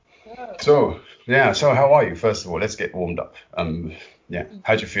Good. So, yeah, so how are you? First of all, let's get warmed up. Yeah,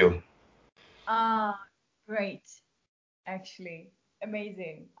 how'd you feel? Ah, great. Actually,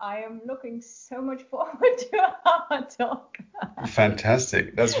 amazing. I am looking so much forward to our talk.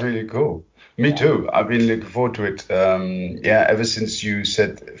 Fantastic. That's really cool. Me Yeah. too. I've been looking forward to it. Yeah, ever since you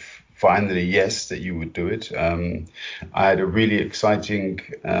said finally yes that you would do it. I had a really exciting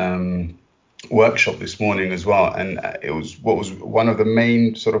workshop this morning as well, and it was what was one of the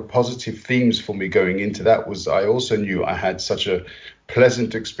main sort of positive themes for me going into that was I also knew I had such a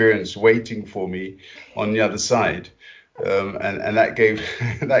pleasant experience waiting for me on the other side. And that gave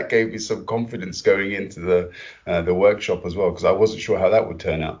that gave me some confidence going into the workshop as well because I wasn't sure how that would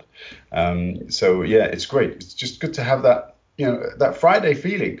turn out. So yeah, it's great. It's just good to have that that Friday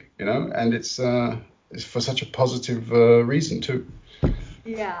feeling, and it's for such a positive reason too.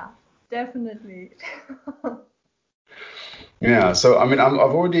 Yeah, definitely. Yeah, so I mean, I'm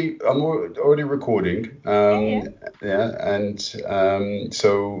already recording, Yeah, yeah. yeah, and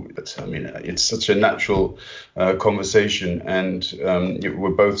so I mean, it's such a natural conversation, and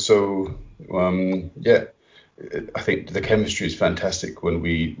we're both so yeah. I think the chemistry is fantastic when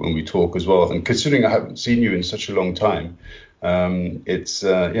we talk as well, and considering I haven't seen you in such a long time, it's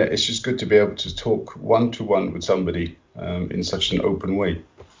yeah, it's just good to be able to talk one to one with somebody in such an open way.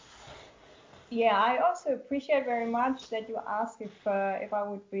 Yeah, I also appreciate very much that you asked if I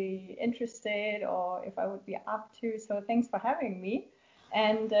would be interested or if I would be up to. So thanks for having me.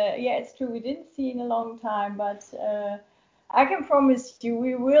 And yeah, it's true we didn't see in a long time, but I can promise you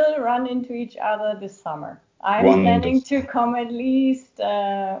we will run into each other this summer. I'm planning Wonderful. to come at least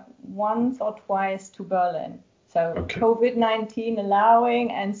once or twice to Berlin. So Okay. COVID-19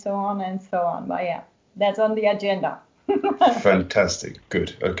 allowing and so on and so on. But yeah, that's on the agenda. Fantastic.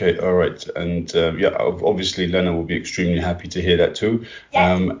 Good. Okay. All right. And yeah, obviously, Lena will be extremely happy to hear that too.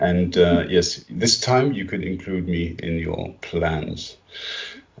 Yes, And yes, this time you could include me in your plans.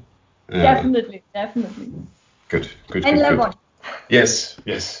 Uh, definitely, definitely. good. Good. And Good. Good. Levon. Yes.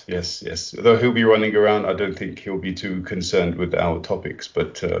 Yes. Yes. Yes. Though he'll be running around, I don't think he'll be too concerned with our topics.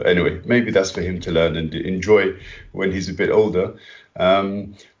 But anyway, maybe that's for him to learn and enjoy when he's a bit older.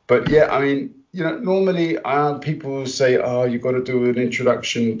 But yeah, I mean, normally people say, "Oh, you've got to do an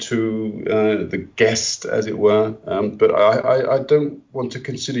introduction to the guest, as it were." But I don't want to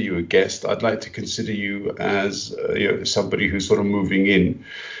consider you a guest. I'd like to consider you as somebody who's sort of moving in,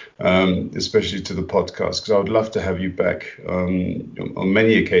 especially to the podcast, because I would love to have you back on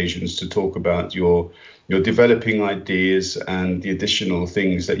many occasions to talk about your developing ideas and the additional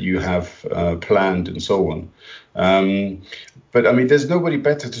things that you have planned and so on. But I mean, there's nobody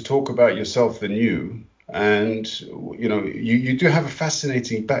better to talk about yourself than you. And you do have a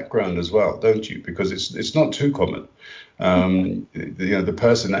fascinating background as well, don't you? Because it's not too common, the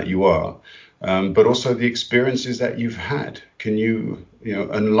person that you are, but also the experiences that you've had. Can you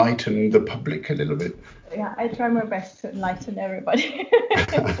enlighten the public a little bit? Yeah, I try my best to enlighten everybody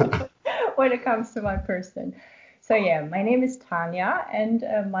when it comes to my person. So yeah, my name is Tanya, and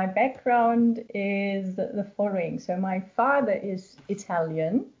my background is the following. So my father is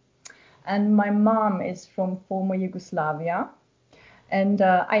Italian, and my mom is from former Yugoslavia. And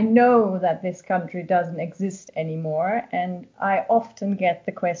I know that this country doesn't exist anymore. And I often get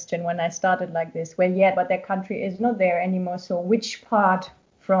the question when I started like this, well, yeah, but that country is not there anymore. So which part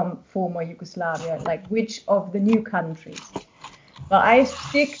from former Yugoslavia, like which of the new countries? Well, I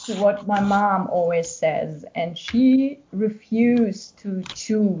stick to what my mom always says, and she refused to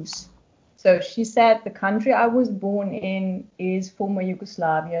choose. So she said the country I was born in is former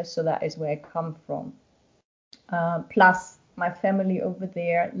Yugoslavia, so that is where I come from. Plus, my family over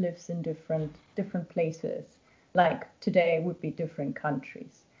there lives in different places. Like today would be different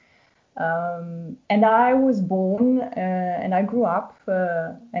countries. And I was born and I grew up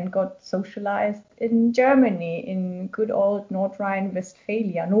and got socialized in Germany, in good old North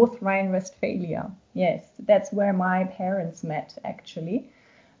Rhine-Westphalia. Yes, that's where my parents met actually,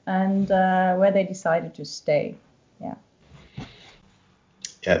 and where they decided to stay. Yeah.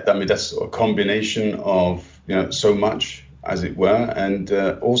 Yeah, I mean that's a combination of so much, as it were, and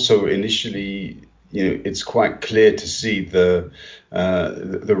also initially, it's quite clear to see the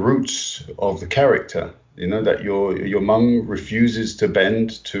roots of the character. That your mum refuses to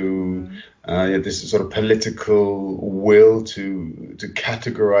bend to Mm. this sort of political will to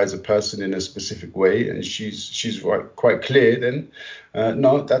categorize a person in a specific way, and she's quite clear then.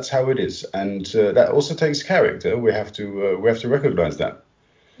 No, that's how it is, and that also takes character. We have to recognize that.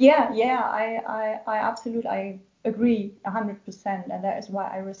 Yeah, yeah, I absolutely I agree 100%, and that is why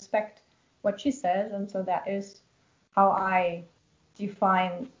I respect what she says, and so that is how I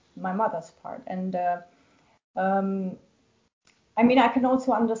define my mother's part. And I mean, I can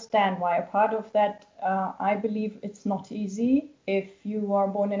also understand why. A part of that, I believe it's not easy if you are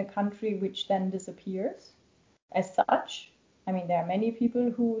born in a country which then disappears as such. I mean, there are many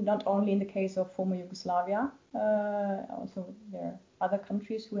people who, not only in the case of former Yugoslavia, also there are other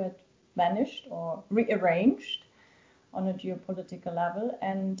countries who had vanished or rearranged on a geopolitical level.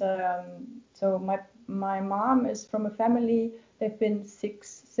 And so my mom is from a family, they've been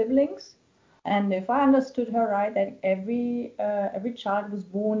 6 siblings. And if I understood her right, that every child was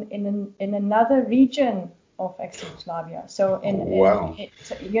born in another region of ex-Yugoslavia. So wow.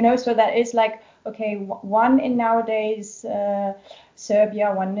 So that is like, okay, one in nowadays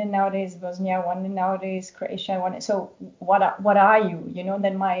Serbia, one in nowadays Bosnia, one in nowadays Croatia. So what are you? And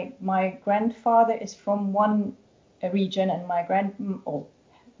then my grandfather is from one region, and my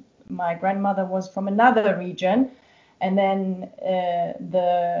grandmother was from another region. And then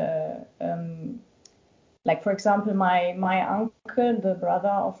like for example, my uncle, the brother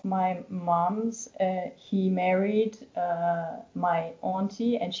of my mom's, he married my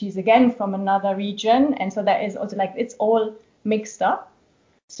auntie, and she's again from another region, and so that is also like it's all mixed up.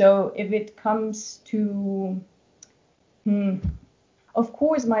 So if it comes to, of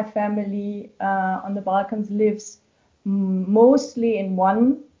course, my family on the Balkans lives mostly in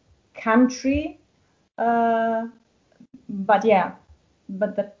one country. But the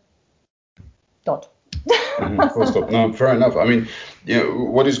dot. Full stop. No, fair enough. I mean,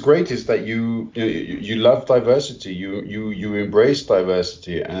 what is great is that you love diversity. You embrace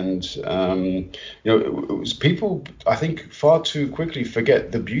diversity, and people, I think, far too quickly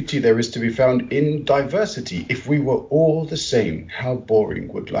forget the beauty there is to be found in diversity. If we were all the same, how boring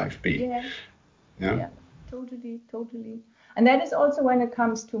would life be? Yeah, totally. And that is also when it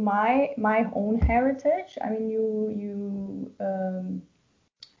comes to my own heritage. I mean,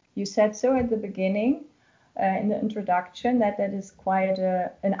 you said so at the beginning in the introduction that is quite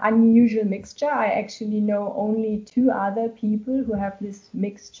an unusual mixture. I actually know only 2 other people who have this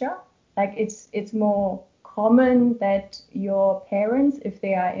mixture. Like it's more common that your parents, if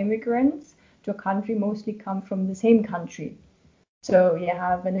they are immigrants to a country, mostly come from the same country. So you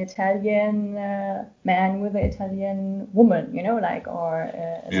have an Italian man with an Italian woman, or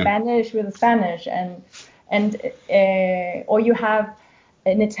a Spanish with a Spanish, and or you have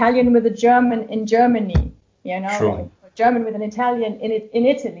an Italian with a German in Germany, Sure. or German with an Italian in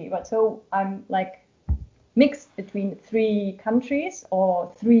Italy. But so I'm like mixed between 3 countries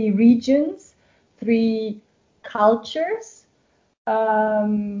or 3 regions, 3 cultures.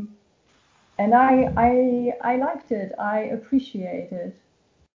 And I liked it. I appreciate it.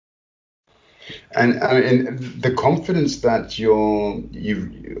 And I mean, the confidence that you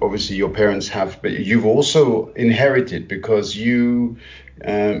obviously your parents have, but you've also inherited, because your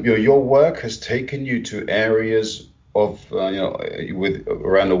work has taken you to areas of with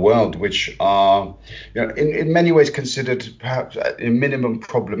around the world which are in many ways considered perhaps a minimum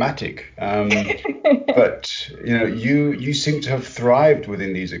problematic, but you seem to have thrived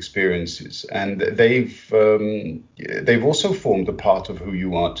within these experiences, and they've also formed a part of who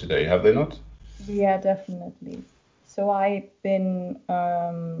you are today, have they not? Yeah, definitely. So I've been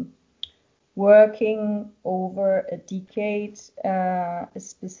working over a decade,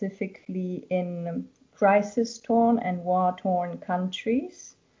 specifically in crisis-torn and war-torn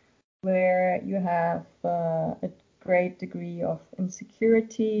countries, where you have a great degree of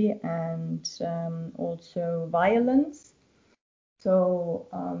insecurity and also violence. So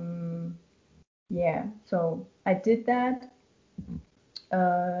so I did that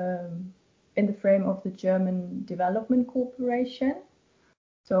in the frame of the German Development Corporation.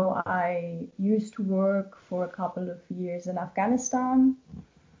 So I used to work for a couple of years in Afghanistan,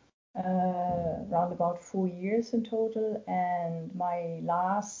 around about 4 years in total, and my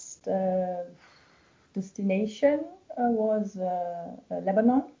last destination was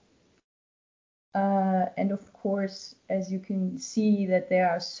Lebanon. And of course, as you can see, that they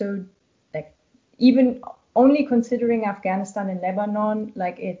are so, like, even only considering Afghanistan and Lebanon,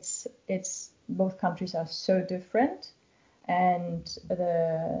 like it's both countries are so different, and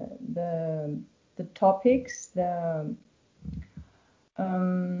the topics,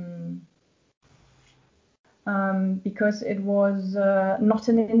 because it was not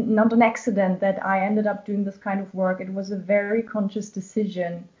an accident that I ended up doing this kind of work. It was a very conscious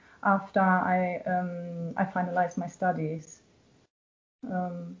decision after I finalized my studies.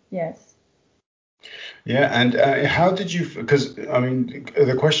 Yes. Yeah, and how did you? Because I mean,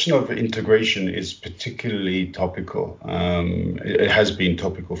 the question of integration is particularly topical. It has been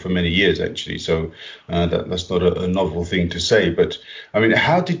topical for many years, actually. So that's not a novel thing to say. But I mean,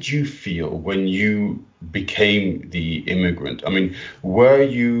 how did you feel when you became the immigrant? I mean, were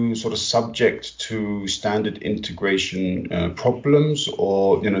you sort of subject to standard integration problems,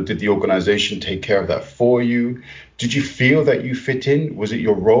 or did the organization take care of that for you? Did you feel that you fit in? Was it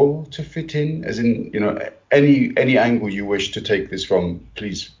your role to fit in? As in, any angle you wish to take this from,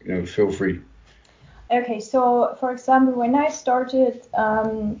 please, feel free. Okay, so for example, when I started,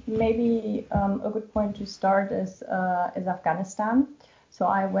 maybe a good point to start is Afghanistan. So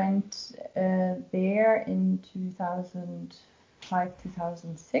I went there in 2005,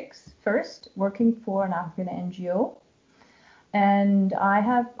 2006 first, working for an Afghan NGO, and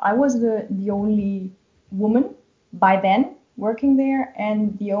I was the only woman by then working there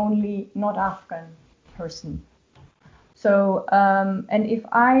and the only not Afghan person. So and if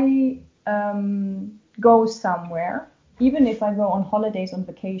I go somewhere, even if I go on holidays on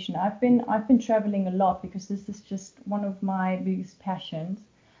vacation, I've been traveling a lot because this is just one of my biggest passions,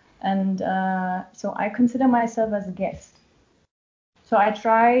 and so I consider myself as a guest. So I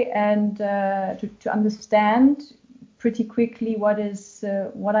try and to understand pretty quickly what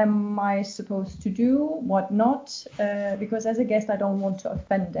am I supposed to do, what not, because as a guest I don't want to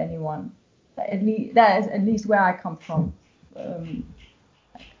offend anyone. That is at least where I come from,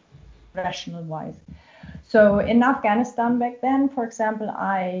 rational wise. So in Afghanistan back then, for example,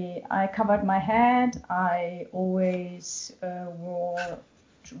 I covered my head. I always wore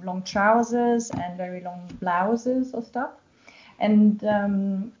long trousers and very long blouses or stuff. And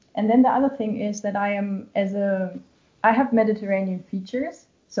then the other thing is that I have Mediterranean features,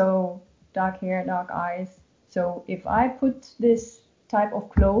 so dark hair, dark eyes. So if I put this type of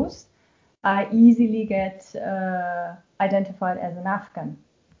clothes, I easily get identified as an Afghan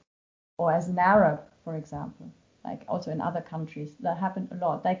or as an Arab, for example. Like also in other countries, that happened a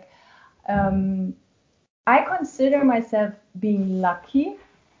lot. Like I consider myself being lucky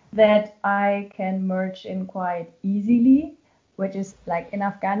that I can merge in quite easily, which is like in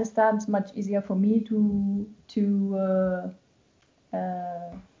Afghanistan, it's much easier for me to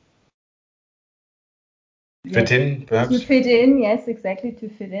fit in, perhaps? To fit in, yes, exactly, to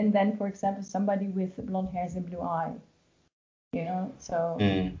fit in than, for example, somebody with blonde hairs and blue eye. So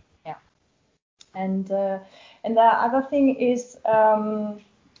yeah. And the other thing is I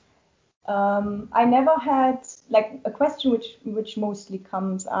never had like a question which mostly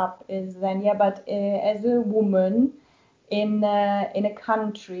comes up is then but as a woman in a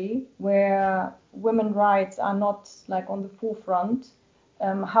country where women's rights are not like on the forefront,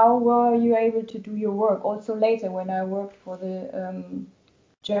 how were you able to do your work? Also later when I worked for the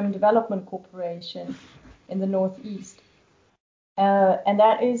German Development Corporation in the Northeast, and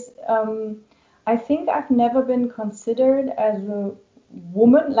that is I think I've never been considered as a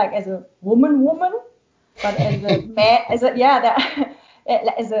woman, like as a woman, but as a man, as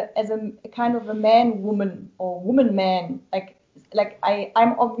a kind of a man woman or woman man. Like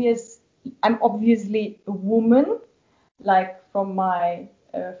I'm obviously a woman, like from my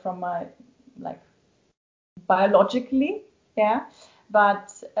like biologically, yeah.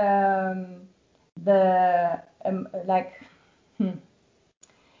 But the like.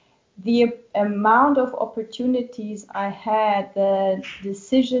 The amount of opportunities I had, the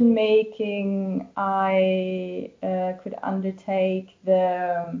decision making I could undertake,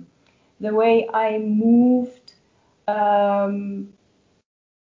 the way I moved,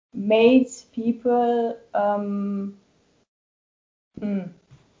 made people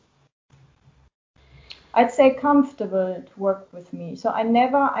I'd say comfortable to work with me. So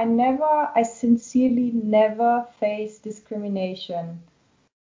I sincerely never faced discrimination.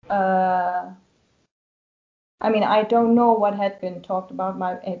 I mean, I don't know what had been talked about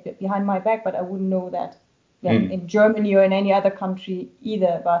behind my back, but I wouldn't know that in Germany or in any other country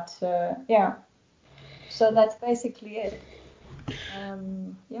either. But yeah, so that's basically it.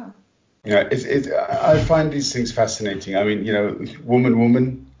 Yeah. Yeah, I find these things fascinating. I mean, woman,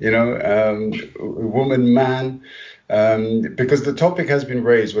 woman, man, because the topic has been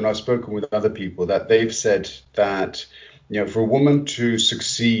raised when I've spoken with other people that they've said that, for a woman to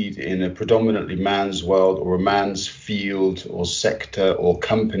succeed in a predominantly man's world or a man's field or sector or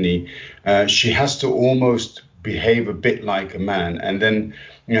company, she has to almost behave a bit like a man. And then,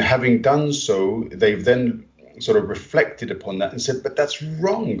 having done so, they've then sort of reflected upon that and said, but that's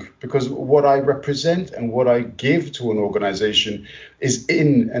wrong, because what I represent and what I give to an organization is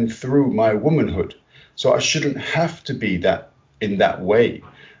in and through my womanhood. So I shouldn't have to be that in that way.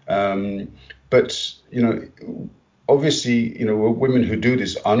 But, obviously, women who do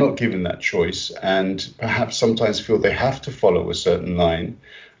this are not given that choice and perhaps sometimes feel they have to follow a certain line.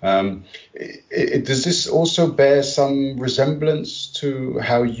 Does this also bear some resemblance to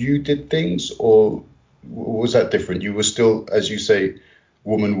how you did things, or was that different? You were still, as you say,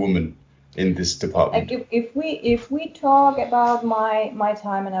 woman in this department. Like if we talk about my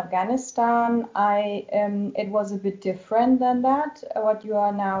time in Afghanistan, it was a bit different than that. What you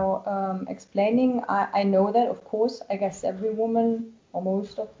are now explaining, I know that, of course. I guess every woman or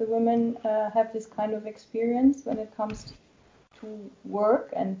most of the women have this kind of experience when it comes to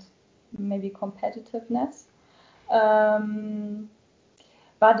work and maybe competitiveness.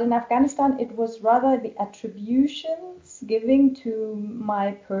 But in Afghanistan, it was rather the attributions giving to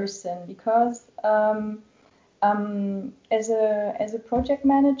my person, because as a project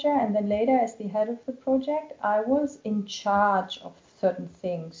manager and then later as the head of the project, I was in charge of certain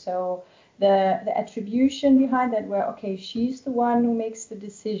things. So the attribution behind that were, okay, she's the one who makes the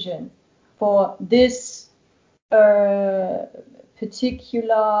decision for this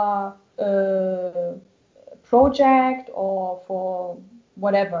particular project or for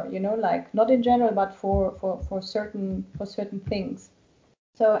whatever, like not in general, but for certain things.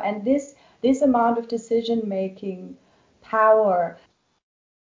 So, and this amount of decision making power,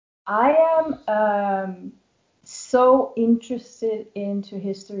 I am so interested into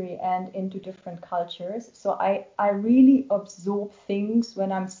history and into different cultures. So I really absorb things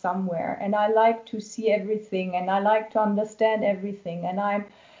when I'm somewhere, and I like to see everything, and I like to understand everything, and I'm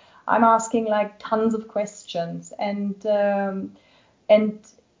asking like tons of questions, and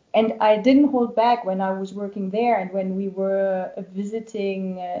I didn't hold back when I was working there, and when we were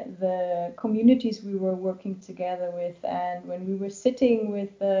visiting the communities we were working together with, and when we were sitting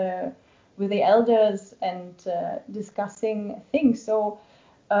with the elders and discussing things. So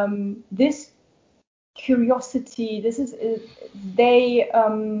this curiosity, this is they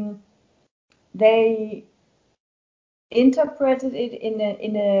interpreted it in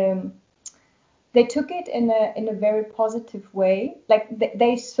a they took it in a very positive way. Like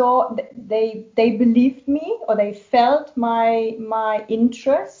they saw, they believed me, or they felt my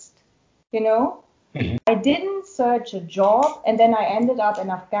interest. Mm-hmm. I didn't search a job and then I ended up in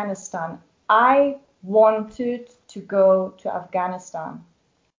Afghanistan. I wanted to go to Afghanistan,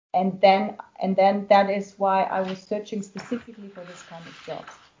 and then that is why I was searching specifically for this kind of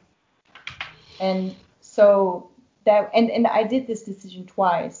jobs. And so that and I did this decision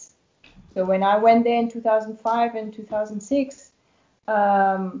twice. So when I went there in 2005 and 2006,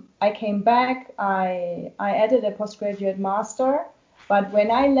 I came back. I added a postgraduate master. But when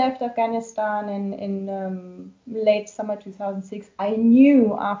I left Afghanistan in late summer 2006, I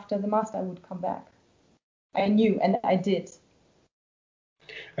knew after the master I would come back. I knew, and I did.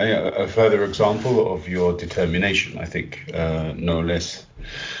 A further example of your determination, I think, no less.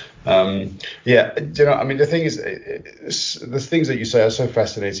 The thing is, the things that you say are so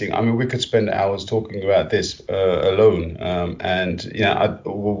fascinating. I mean, we could spend hours talking about this alone.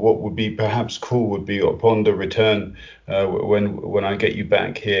 What would be perhaps cool would be upon the return, when I get you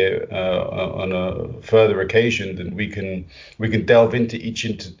back here on a further occasion, then we can delve into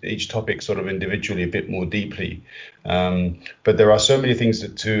each topic sort of individually a bit more deeply. But there are so many things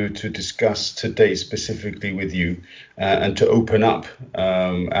to discuss today specifically with you, and to open up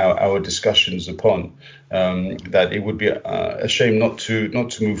our discussions upon, that it would be a shame not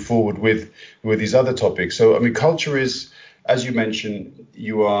to move forward with these other topics. So I mean, culture is, as you mentioned,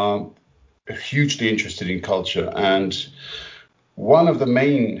 you are hugely interested in culture, and one of the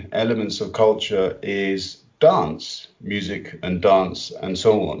main elements of culture is dance, music and dance and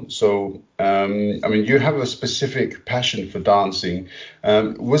so on. So, you have a specific passion for dancing.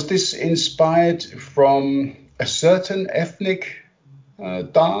 Was this inspired from a certain ethnic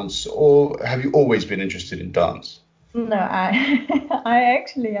dance, or have you always been interested in dance? No, I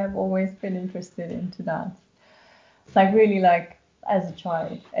actually have always been interested into dance. Like really, like as a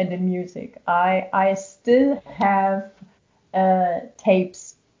child, and in music. I still have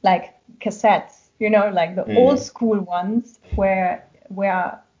tapes, like cassettes, like the old school ones which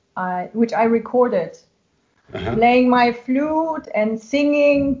I recorded, playing my flute and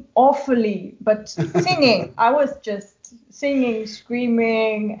singing awfully, but singing. I was just singing,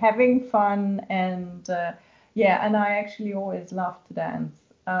 screaming, having fun, and and I actually always loved to dance.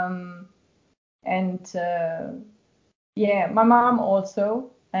 My mom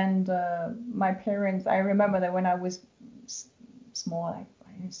also, and my parents. I remember that when I was small, like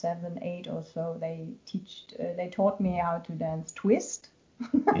 7, 8 or so, they taught me how to dance twist,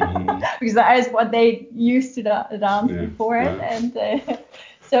 because that is what they used to dance beforehand. And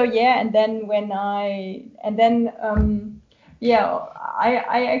So yeah, and then I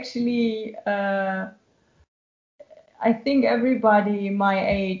actually I think everybody my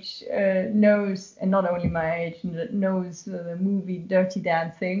age knows, and not only my age, knows the movie Dirty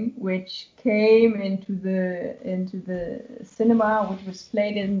Dancing, which came into the cinema, which was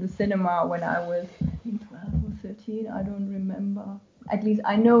played in the cinema when I was, I think, 12 or 13. I don't remember. At least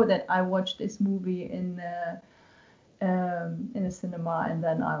I know that I watched this movie in a cinema, and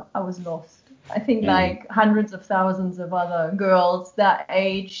then I was lost. I think like hundreds of thousands of other girls that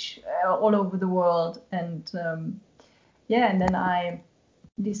age all over the world, and and then I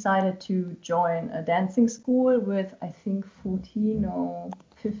decided to join a dancing school with, I think, 14 or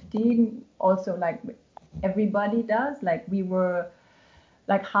 15. Also, like everybody does, like we were,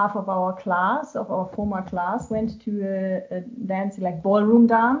 like half of our class, of our former class, went to a dance, like ballroom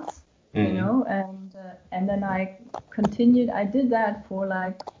dance, you know, and then I continued. I did that for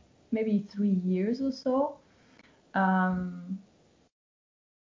like maybe 3 years or so.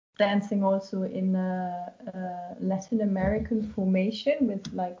 Dancing also in a Latin American formation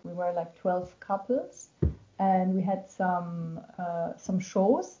with, like, we were like 12 couples, and we had some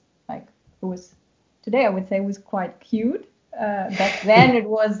shows. Like, it was, today I would say it was quite cute. Back then it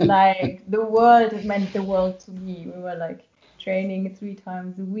was like the world. It meant the world to me. We were like training 3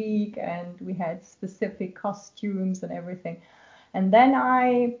 times a week, and we had specific costumes and everything. And then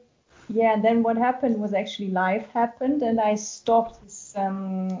then what happened was, actually life happened, and I stopped this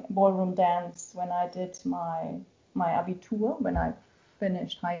ballroom dance when I did my Abitur, when I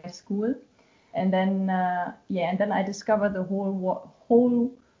finished high school. And then and then I discovered the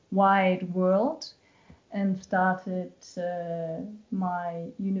whole wide world, and started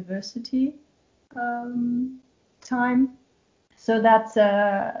my university time. So that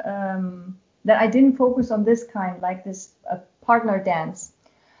I didn't focus on this kind, like this partner dance.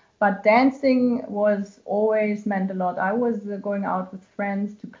 But dancing was always meant a lot. I was going out with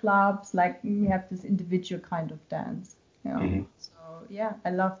friends to clubs, like we have this individual kind of dance. You know? So yeah,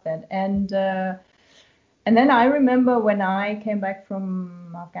 I love that. And then I remember when I came back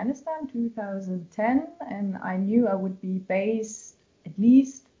from Afghanistan, 2010, and I knew I would be based, at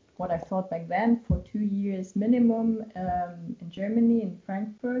least what I thought back then, for 2 years minimum in Germany, in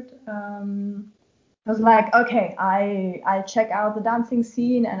Frankfurt. I was like, okay, I'll check out the dancing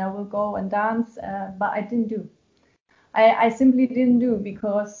scene and I will go and dance, but I didn't do. I simply didn't do,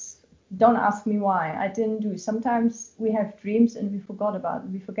 because don't ask me why. I didn't do. Sometimes we have dreams and we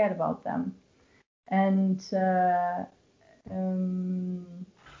forget about them. And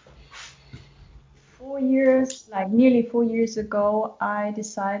 4 years, like nearly 4 years ago, I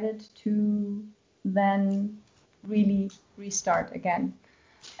decided to then really restart again.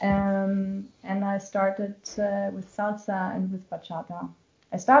 And I started with salsa and with bachata.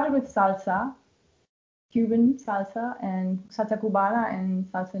 I started with salsa, Cuban salsa, and salsa cubana and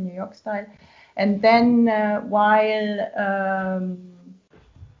salsa New York style. And then while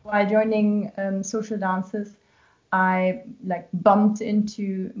joining social dances, I like bumped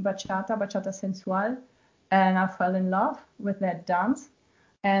into bachata sensual, and I fell in love with that dance.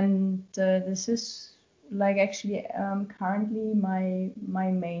 And this is like actually currently my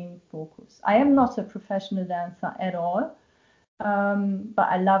main focus. I am not a professional dancer at all, but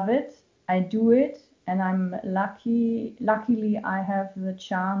I love it. I do it, and I'm luckily I have the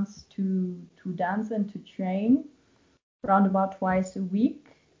chance to dance and to train around about twice a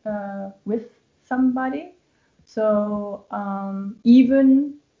week with somebody. So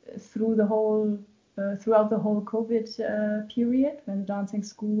even through the whole throughout the whole COVID period, when the dancing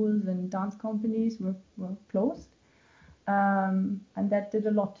schools and dance companies were closed, and that did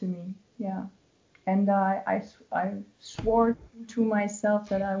a lot to me. Yeah, and I swore to myself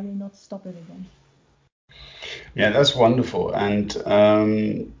that I will not stop it again. Yeah, that's wonderful. And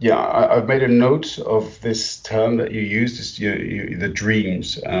I've made a note of this term that you used, the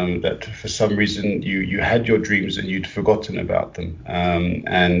dreams, that for some reason you had your dreams and you'd forgotten about them.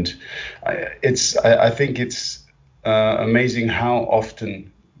 And I think it's amazing how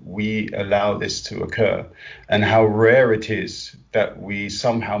often we allow this to occur, and how rare it is that we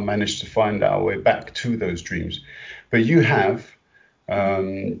somehow manage to find our way back to those dreams. But you have.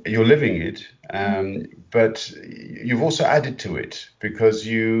 You're living it, but you've also added to it, because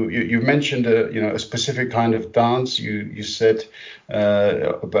you mentioned a specific kind of dance. You said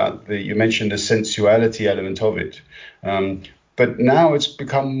you mentioned the sensuality element of it, but now it's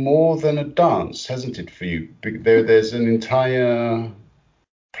become more than a dance, hasn't it, for you? There's an entire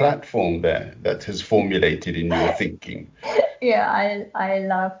platform there that has formulated in your thinking. Yeah, I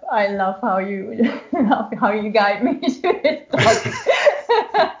love how you how you guide me to this topic.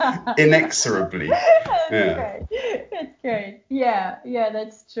 inexorably. That's great. That's great. Yeah,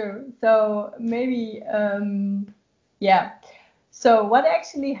 that's true. So maybe, yeah. So what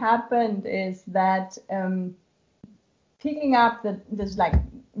actually happened is that picking up this like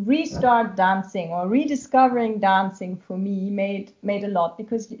restart dancing or rediscovering dancing for me made a lot,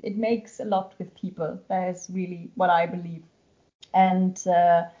 because it makes a lot with people. That is really what I believe. And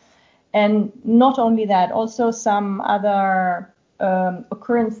not only that, also some other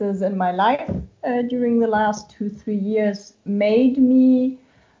occurrences in my life during the last 2-3 years made me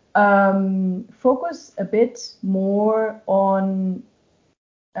focus a bit more on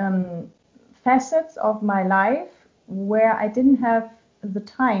facets of my life where I didn't have the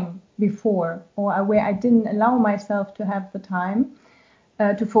time before, or where I didn't allow myself to have the time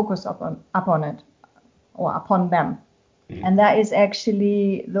to focus upon it or upon them. And that is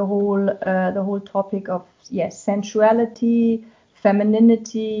actually the whole topic of sensuality,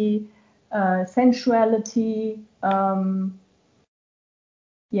 femininity, sensuality. No,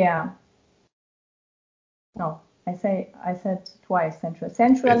 I said twice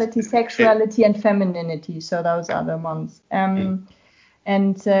sensuality, sexuality, and femininity. So those are the ones. And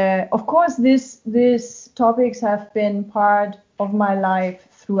of course, these topics have been part of my life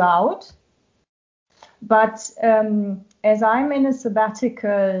throughout. But as I'm in a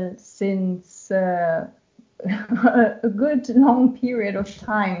sabbatical since a good long period of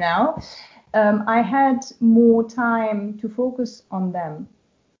time now, I had more time to focus on them.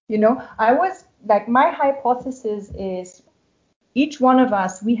 I was like, my hypothesis is each one of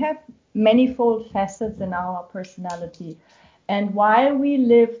us, we have manifold facets in our personality. And while we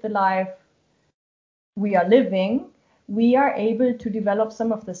live the life we are living, we are able to develop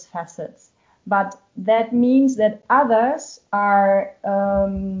some of these facets. But that means that others are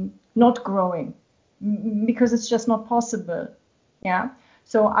not growing, because it's just not possible. Yeah.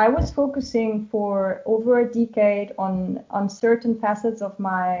 So I was focusing for over a decade on certain facets of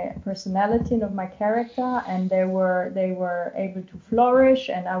my personality and of my character, and they were able to flourish,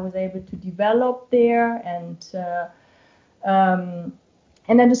 and I was able to develop there. And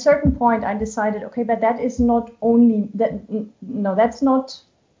at a certain point, I decided, okay, but that is not only that. No, that's not.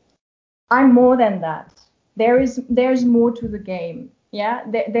 I'm more than that. There's more to the game. Yeah,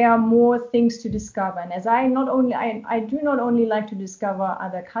 there are more things to discover. And as I do not only like to discover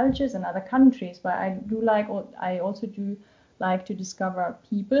other cultures and other countries, but I also do like to discover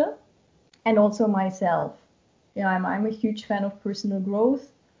people, and also myself. Yeah, I'm a huge fan of personal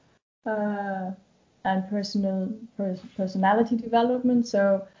growth and personality development.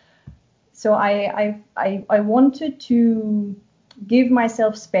 So I wanted to give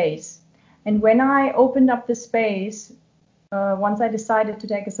myself space. And when I opened up the space, once I decided to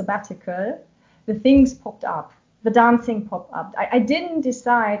take a sabbatical, the things popped up. The dancing popped up. I didn't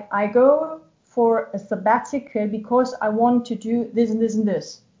decide I go for a sabbatical because I want to do this and this and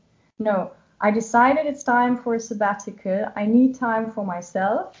this. No, I decided it's time for a sabbatical. I need time for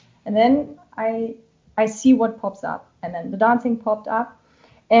myself. And then I see what pops up. And then the dancing popped up.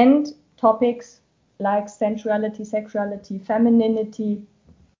 And topics like sensuality, sexuality, femininity,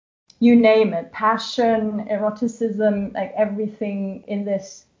 you name it, passion, eroticism, like everything in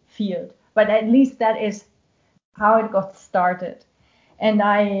this field. But at least that is how it got started. And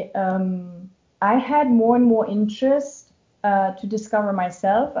I had more and more interest to discover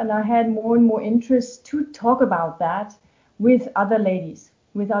myself, and I had more and more interest to talk about that with other ladies,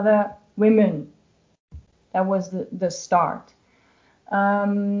 with other women. That was the start.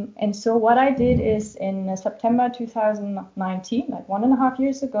 And so what I did is in September 2019, like 1.5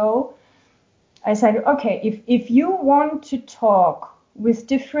 years ago, I said, okay, if you want to talk with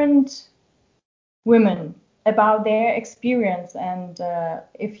different women about their experience, and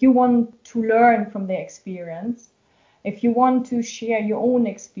if you want to learn from their experience, if you want to share your own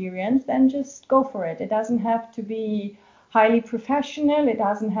experience, then just go for it. It doesn't have to be highly professional. It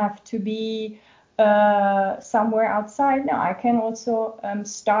doesn't have to be somewhere outside. No, I can also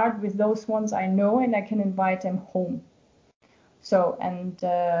start with those ones I know, and I can invite them home. So and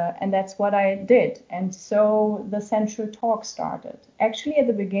that's what I did. And so the Sensual Talk started. Actually, at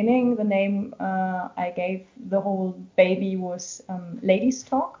the beginning, the name I gave the whole baby was Ladies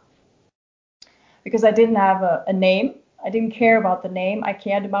Talk, because I didn't have a name. I didn't care about the name. I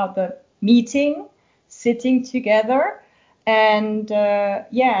cared about the meeting, sitting together. And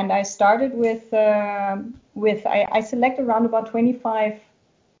and I started with I selected around about 25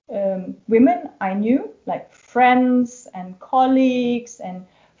 women I knew, like friends and colleagues and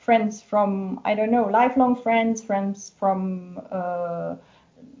friends from, I don't know, lifelong friends from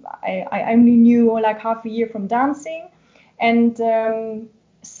I only knew like half a year from dancing, and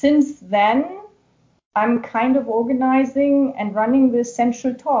since then, I'm kind of organizing and running the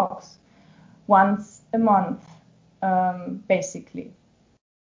Essential Talks once a month, basically.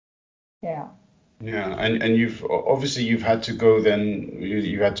 Yeah. Yeah, and you've had to go then,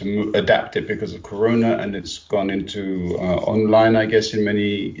 you had to adapt it because of Corona, and it's gone into online, I guess, in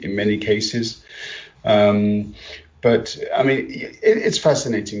many cases. But I mean, it's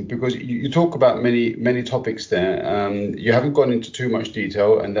fascinating because you talk about many topics there. You haven't gone into too much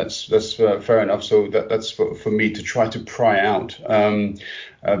detail, and that's fair enough. So that's for me to try to pry out.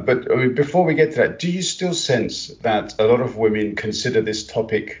 But I mean, before we get to that, do you still sense that a lot of women consider this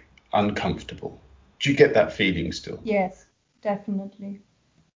topic uncomfortable? Do you get that feeling still? Yes, definitely.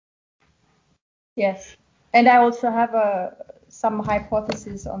 Yes. And I also have some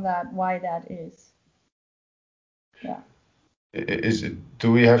hypothesis on that, why that is. Yeah.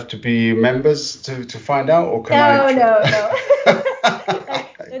 Do we have to be members to find out, or can No.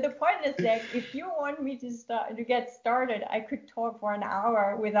 Like, the point is that if you want me to get started, I could talk for an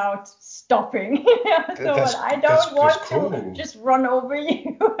hour without stopping. But I don't want to just run over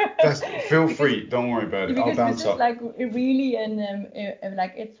you. Feel free, don't worry about it. I'll bounce up. Because this is like really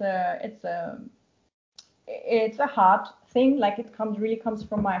like it's a hard thing. Like it really comes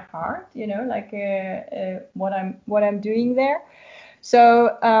from my heart, like what I'm doing there.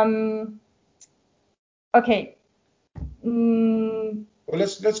 So okay. Well,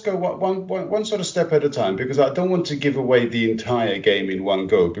 let's go one sort of step at a time, because I don't want to give away the entire game in one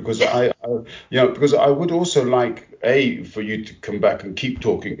go, because I would also like for you to come back and keep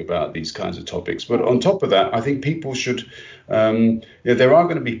talking about these kinds of topics. But on top of that, I think people should there are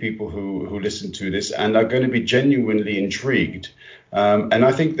going to be people who listen to this and are going to be genuinely intrigued. And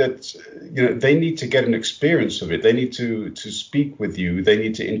I think that they need to get an experience of it. They need to speak with you. They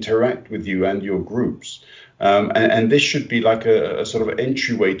need to interact with you and your groups. And this should be like a sort of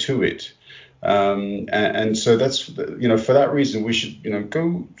entryway to it. And so that's, for that reason, we should,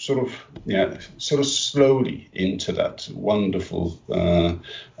 go sort of slowly into that wonderful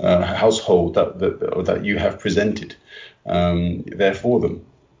household that you have presented there for them.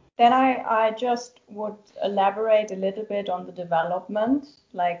 Then I just would elaborate a little bit on the development,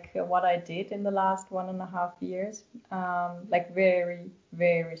 like what I did in the last 1.5 years, like very,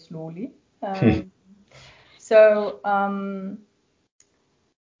 very slowly. So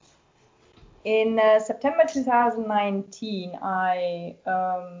in September 2019, I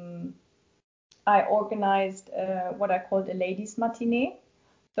organized what I called a ladies' matinee.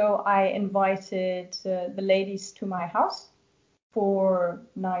 So I invited the ladies to my house for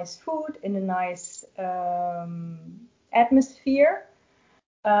nice food in a nice atmosphere,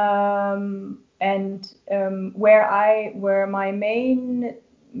 and where my main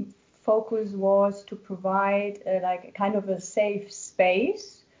focus was to provide like a kind of a safe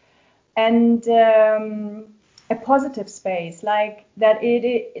space and a positive space, like that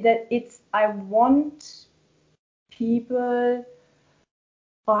I want people,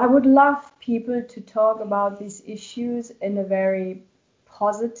 or I would love people to talk about these issues in a very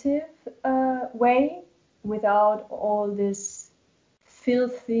positive way, without all this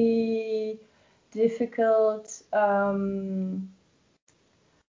filthy, difficult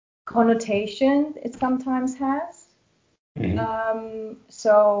connotation it sometimes has. Mm-hmm.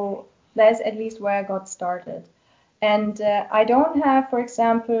 So that's at least where I got started. And I don't have, for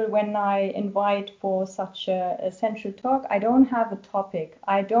example, when I invite for such a essential talk, I don't have a topic.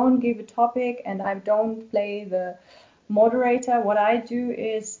 I don't give a topic, and I don't play the moderator. What I do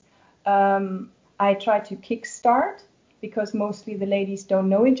is I try to kickstart, because mostly the ladies don't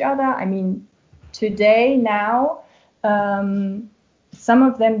know each other. I mean, today, now, some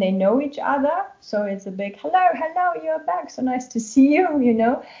of them, they know each other, so it's a big hello, you're back, so nice to see you,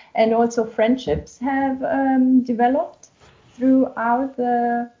 and also friendships have developed throughout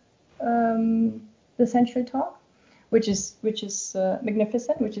the Essential Talk, which is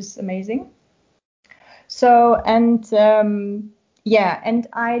magnificent, which is amazing. So and and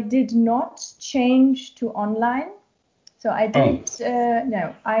I did not change to online. So I did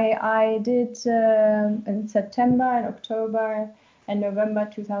I did in September and October and November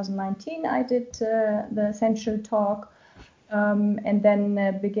 2019, I did the Essential Talk, and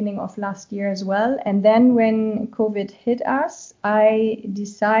then beginning of last year as well. And then when COVID hit us, I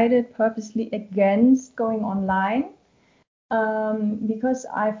decided purposely against going online, because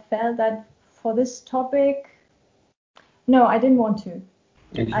I felt that for this topic, no, I didn't want to.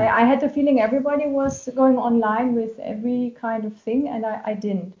 Mm-hmm. I had the feeling everybody was going online with every kind of thing, and I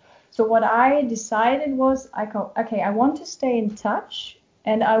didn't. So what I decided was, I want to stay in touch,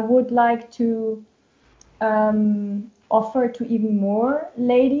 and I would like to offer to even more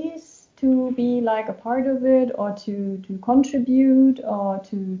ladies to be like a part of it, or to contribute, or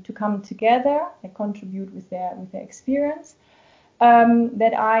to come together and contribute with their experience,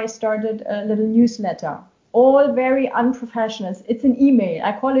 that I started a little newsletter. All very unprofessional. It's an email.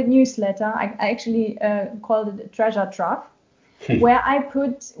 I call it newsletter. I actually called it a treasure trove, where I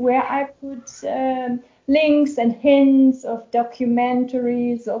put links and hints of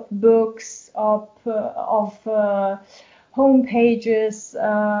documentaries, of books, of home pages,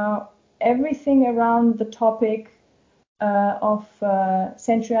 everything around the topic of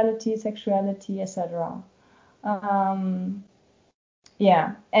sensuality, sexuality, etc.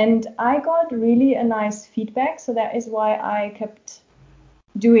 Yeah, and I got really a nice feedback, so that is why I kept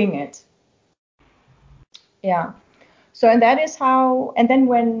doing it. Yeah. So, and that is how. And then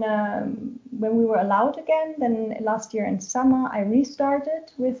when we were allowed again, then last year in summer, I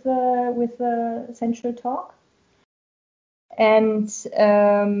restarted with the sensual talk. And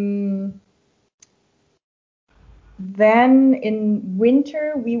then in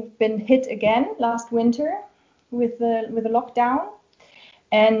winter, we've been hit again last winter with the lockdown.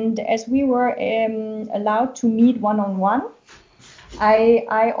 And as we were allowed to meet one-on-one,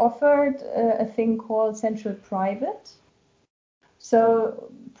 I offered a thing called sensual private.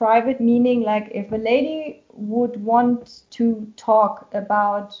 So private meaning, like, if a lady would want to talk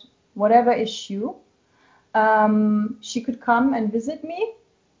about whatever issue, she could come and visit me.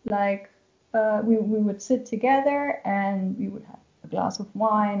 Like, we would sit together and we would have a glass of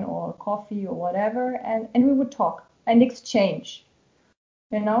wine or coffee or whatever, and we would talk and exchange,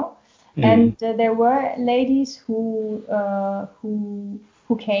 you know. And there were ladies who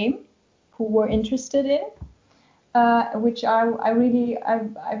came, who were interested in, which I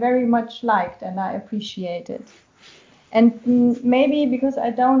very much liked and I appreciated. And maybe because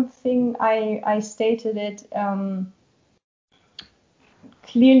I don't think I stated it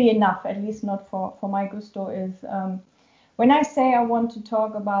clearly enough, at least not for my gusto, is when I say I want to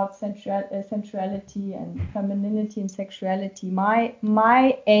talk about sensuality and femininity and sexuality, my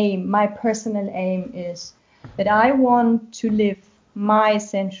aim, my personal aim is that I want to live my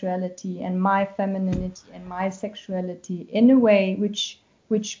sensuality and my femininity and my sexuality in a way which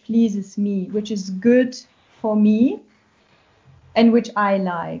pleases me, which is good for me and which I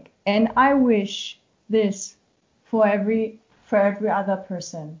like. And I wish this for every other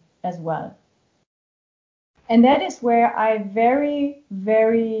person as well. And that is where I very,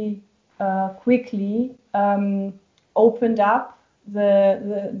 very quickly opened up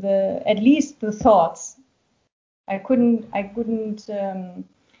the at least the thoughts. I couldn't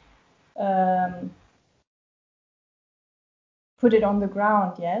put it on the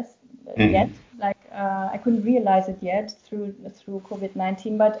ground yet. Like I couldn't realize it yet through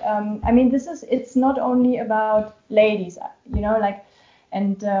COVID-19. But I mean, it's not only about ladies, you know, like,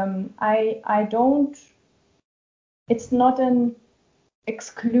 and I don't. It's not an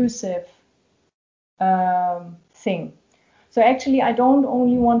exclusive thing. So actually, I don't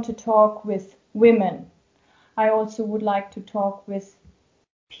only want to talk with women. I also would like to talk with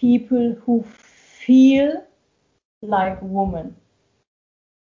people who feel like a woman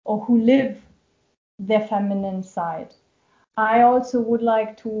or who live their feminine side. I also would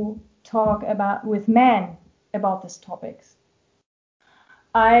like to talk with men about these topics.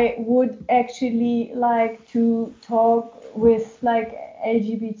 I would actually like to talk with like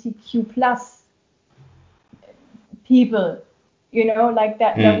LGBTQ plus people, you know, like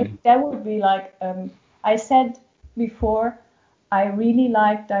that. That would be like, I said before, I really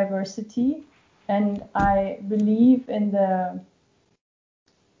like diversity, and I believe in the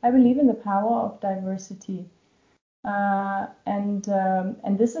power of diversity, and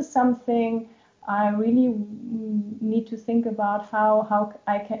this is something I really need to think about,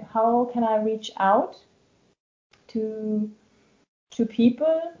 how can I reach out to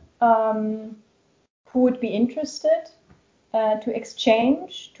people who would be interested, to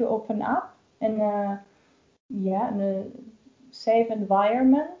exchange, to open up in a safe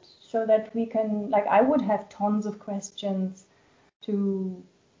environment, so that we can, like, I would have tons of questions to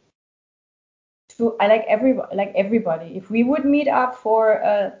I like everybody. If we would meet up for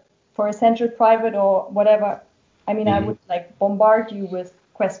a sensual private or whatever, I mean, I would like bombard you with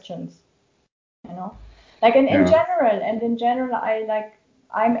questions, you know, like in general,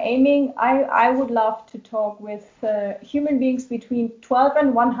 I'm aiming. I would love to talk with human beings between 12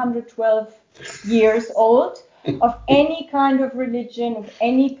 and 112 years old, of any kind of religion, of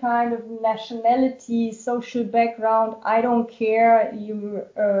any kind of nationality, social background. I don't care.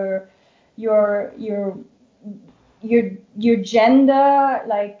 Your gender,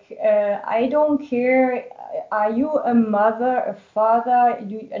 like I don't care are you a mother, a father?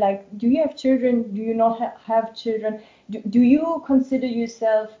 Do you have children? Do you not have children? Do you consider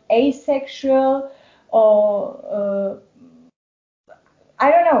yourself asexual, or I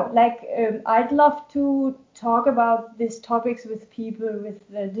don't know. I'd love to talk about these topics with people with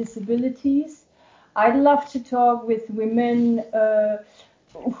disabilities. I'd love to talk with women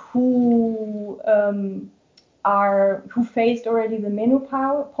who who faced already the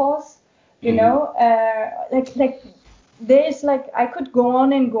menopause. You know, there's I could go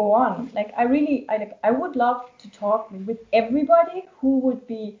on and go on. I would love to talk with everybody who would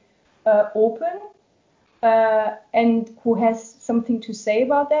be open and who has something to say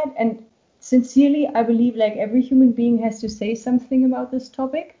about that. And sincerely, I believe every human being has to say something about this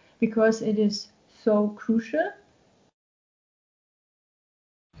topic because it is so crucial.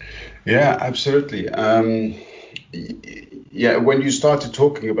 Yeah, absolutely. Yeah, when you started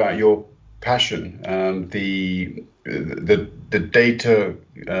talking about your passion, the data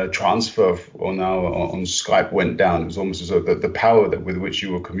transfer on Skype went down. It was almost as though the power with which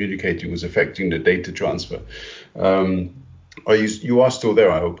you were communicating was affecting the data transfer. You are still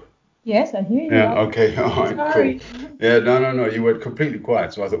there, I hope. Yes, I hear you. Yeah. Okay. All right. Sorry. Cool. Yeah. No. You went completely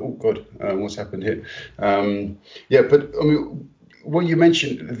quiet, so I thought, oh God, what's happened here? Yeah, but I mean, what you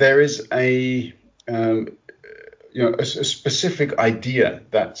mentioned, there is a specific idea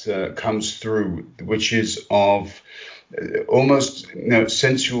that comes through, which is of almost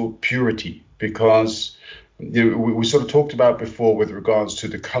sensual purity, because we sort of talked about before with regards to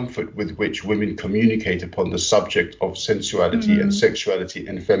the comfort with which women communicate upon the subject of sensuality and sexuality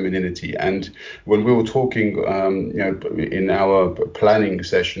and femininity. And when we were talking, in our planning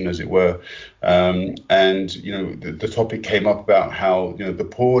session, as it were, the topic came up about how the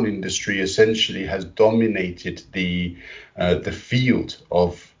porn industry essentially has dominated the field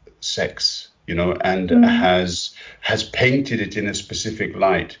of sex, and has painted it in a specific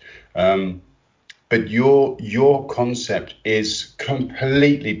light. But your concept is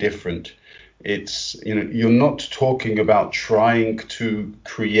completely different. It's you're not talking about trying to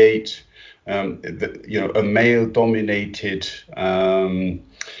create a male-dominated,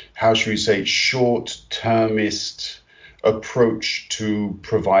 how should we say, short-termist approach to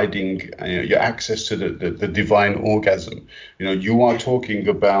providing your access to the divine orgasm. You are talking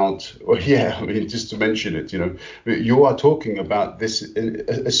about, just to mention it, you are talking about this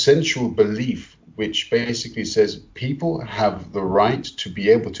essential belief, which basically says people have the right to be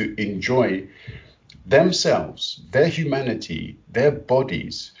able to enjoy themselves, their humanity, their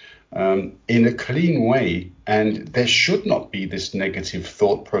bodies, in a clean way, and there should not be this negative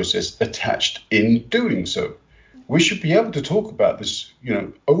thought process attached in doing so. We should be able to talk about this,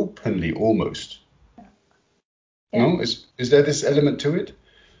 openly almost. Yeah. No, is there this element to it?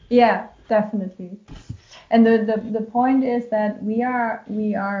 Yeah, definitely. And the point is that we are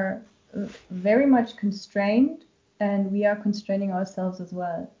very much constrained, and we are constraining ourselves as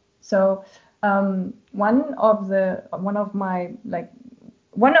well. So one of a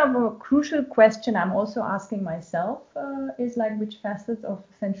crucial question I'm also asking myself is which facets of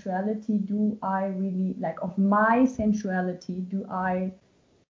sensuality do I really of my sensuality do I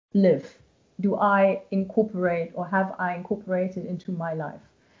live? Do I incorporate, or have I incorporated into my life?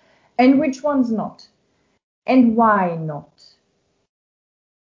 And which ones not? And why not?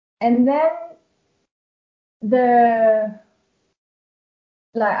 And then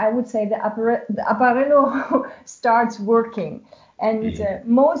I would say the apparello starts working. And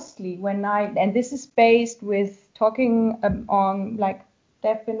mostly and this is based with talking on there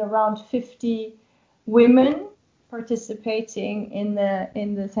have been around 50 women participating in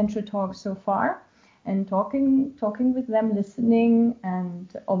the Central Talk so far, and talking with them, listening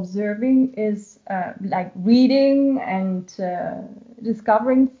and observing is reading and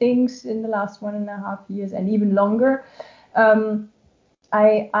discovering things in the last 1.5 years and even longer.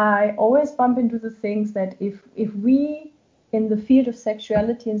 I always bump into the things that if we in the field of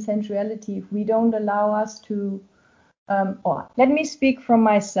sexuality and sensuality, if we don't allow us to or let me speak from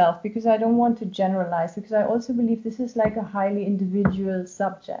myself, because I don't want to generalize, because I also believe this is a highly individual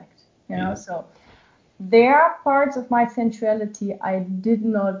subject, so there are parts of my sensuality I did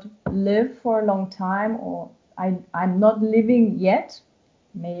not live for a long time, or I'm not living yet,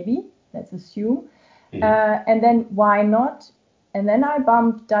 maybe, let's assume. And then why not? And then I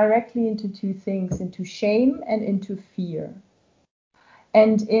bumped directly into two things, into shame and into fear.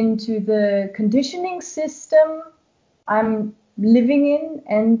 And into the conditioning system I'm living in,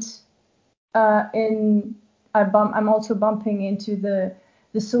 and I'm also bumping into the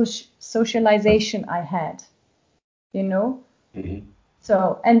socialization I had,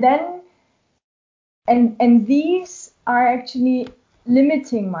 So, and then and these are actually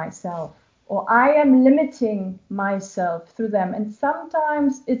limiting myself, or I am limiting myself through them. And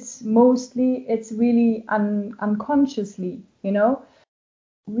sometimes it's really unconsciously, you know.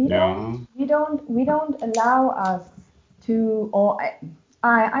 Yeah. We don't allow us to, or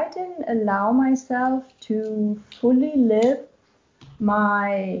I didn't allow myself to fully live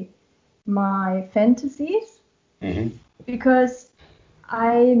my fantasies, Mm-hmm. because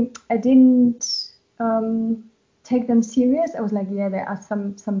I didn't take them serious. I was like, yeah, there are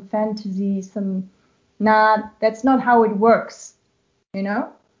some fantasies, nah, that's not how it works, you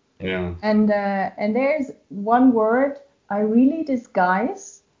know. Yeah. And there's one word I really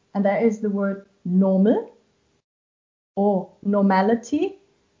disguise, and that is the word normal or normality.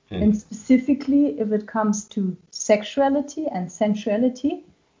 And specifically, if it comes to sexuality and sensuality,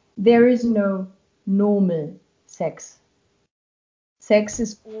 there is no normal sex. Sex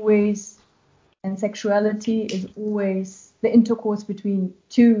is always, and sexuality is always, the intercourse between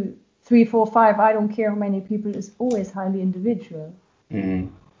two, three, four, five, I don't care how many people, is always highly individual. Mm.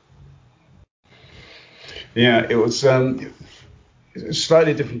 Yeah, it was a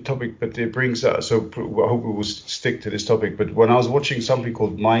slightly different topic, but it brings up. So I hope we will stick to this topic. But when I was watching something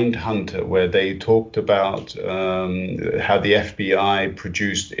called Mindhunter, where they talked about how the FBI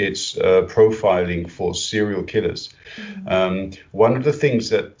produced its profiling for serial killers, one of the things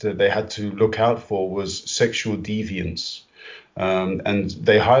that they had to look out for was sexual deviance. And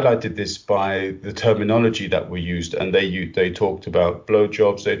they highlighted this by the terminology that were used, and they talked about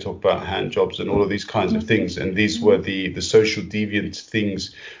blowjobs, they talked about hand jobs, and all of these kinds of things. And these were the social deviant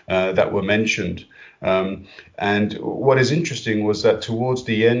things that were mentioned. And what is interesting was that towards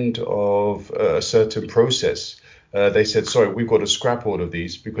the end of a certain process, they said, sorry, we've got to scrap all of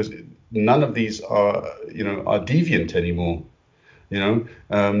these because none of these are deviant anymore.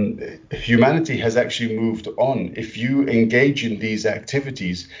 Humanity has actually moved on. If you engage in these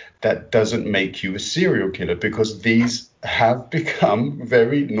activities, that doesn't make you a serial killer, because these have become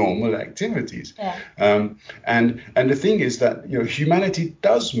very normal activities. Yeah. And the thing is that humanity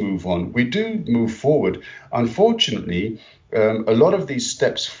does move on. We do move forward. Unfortunately, a lot of these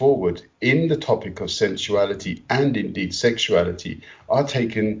steps forward in the topic of sensuality and indeed sexuality are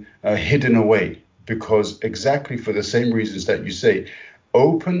taken hidden away, because exactly for the same reasons that you say,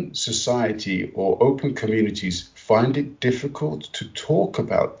 open society or open communities find it difficult to talk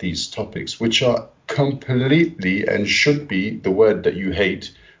about these topics, which are completely, and should be the word that you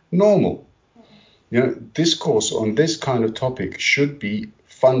hate, normal. Discourse on this kind of topic should be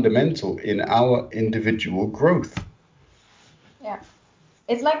fundamental in our individual growth. Yeah.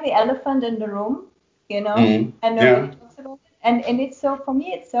 It's like the elephant in the room, Mm. and nobody Yeah. talks about it. And it's so, for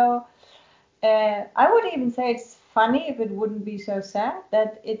me, it's so, I would even say it's funny if it wouldn't be so sad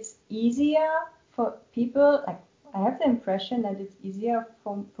that it's easier for people, like, I have the impression that it's easier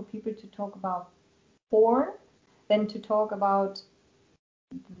for people to talk about porn than to talk about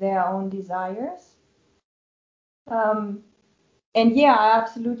their own desires. And yeah, I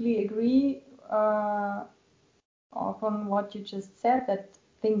absolutely agree on what you just said, that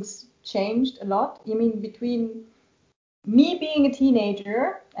things changed a lot. You mean between me being a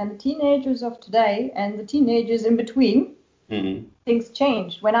teenager and the teenagers of today and the teenagers in between, things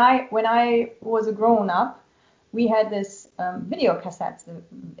changed. When I was a grown up, we had this video cassettes,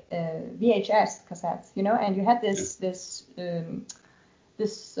 VHS cassettes, and you had this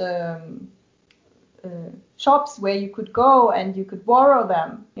shops where you could go and you could borrow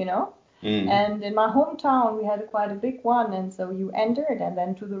them, And in my hometown, we had quite a big one, and so you entered, and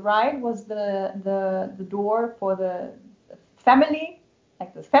then to the right was the door for the family,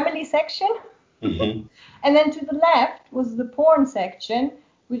 like the family section, and then to the left was the porn section,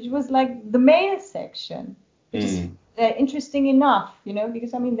 which was like the male section, which is interesting enough,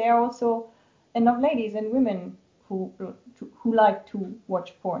 because I mean there are also enough ladies and women who like to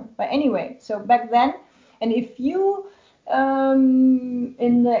watch porn. But anyway, so back then, and if you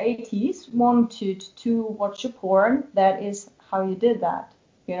in the 80s wanted to watch a porn, that is how you did that,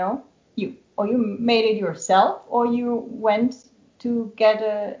 you made it yourself, or you went to get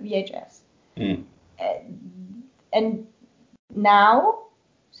a VHS. And now,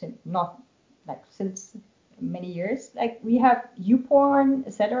 since many years, like we have YouPorn,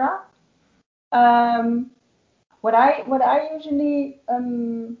 etc. What I usually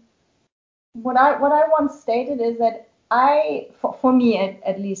what I once stated is that for me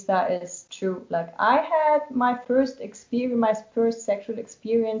at least, that is true. Like, I had my first sexual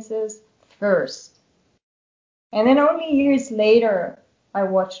experiences first, and then only years later I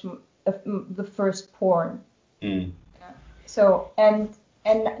watched the first porn. So and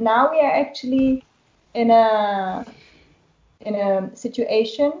now we are actually in a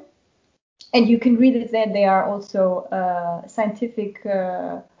situation, and you can read it there. They are also scientific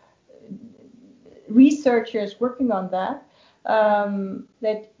researchers working on that.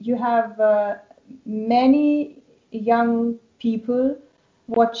 That you have many young people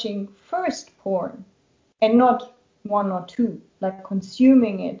watching first porn, and not one or two, like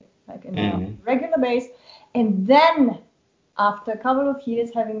consuming it like in a regular base, and then after a couple of years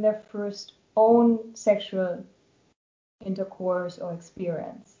having their first own sexual intercourse or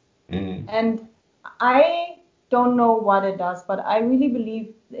experience. And I don't know what it does, but I really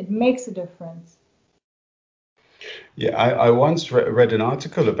believe it makes a difference. Yeah, I once read an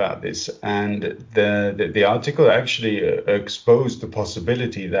article about this, and the article actually exposed the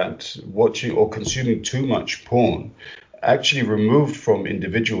possibility that watching or consuming too much porn actually removed from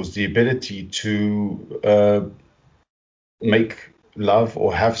individuals the ability to make love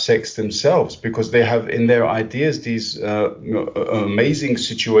or have sex themselves, because they have in their ideas these amazing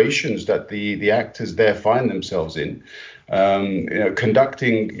situations that the actors there find themselves in,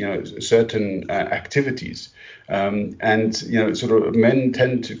 conducting certain activities. And sort of men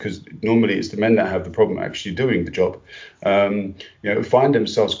tend to, because normally it's the men that have the problem actually doing the job, find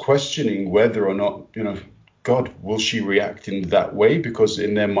themselves questioning whether or not, God, will she react in that way? Because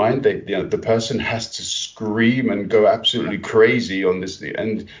in their mind, the person has to scream and go absolutely crazy on this,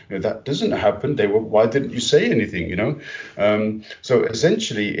 and that doesn't happen. Why didn't you say anything? So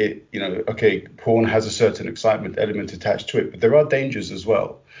essentially, okay, porn has a certain excitement element attached to it, but there are dangers as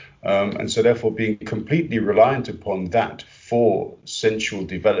well. And so therefore being completely reliant upon that for sensual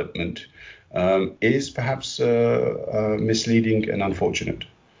development is perhaps misleading and unfortunate.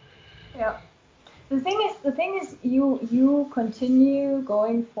 Yeah. The thing is, you continue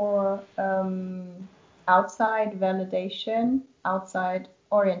going for outside validation, outside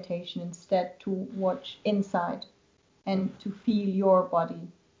orientation, instead to watch inside and to feel your body.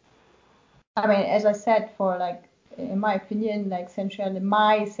 I mean, as I said, for like, in my opinion, like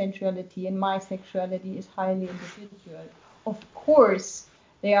my sensuality and my sexuality is highly individual. Of course,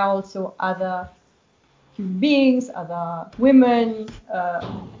 there are also other human beings, other women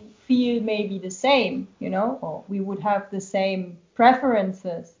who feel maybe the same, or we would have the same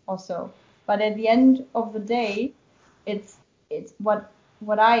preferences also. But at the end of the day, it's what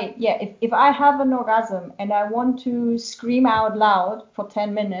I if I have an orgasm and I want to scream out loud for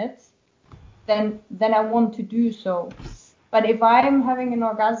 10 minutes, then I want to do so. But if I'm having an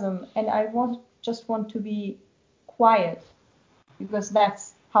orgasm and I just want to be quiet, because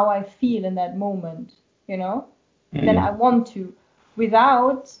that's how I feel in that moment, then I want to,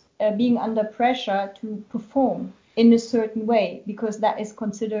 without being under pressure to perform in a certain way, because that is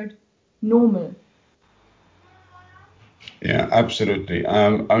considered normal. Yeah, absolutely.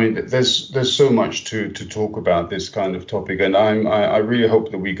 I mean, there's so much to talk about this kind of topic, and I really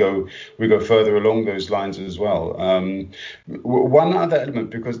hope that we go further along those lines as well. One other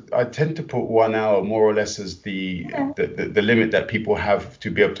element, because I tend to put 1 hour more or less as the limit that people have to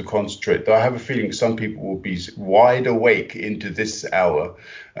be able to concentrate. Though I have a feeling some people will be wide awake into this hour,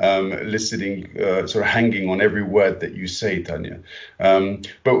 listening, sort of hanging on every word that you say, Tanya.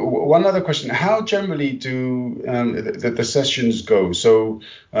 But one other question: how generally do the sessions go? So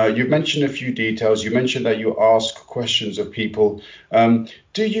you've mentioned a few details. You mentioned that you ask questions of people.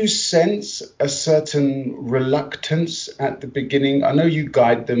 Do you sense a certain reluctance at the beginning? I know you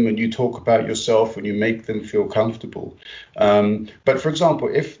guide them and you talk about yourself and you make them feel comfortable. But for example,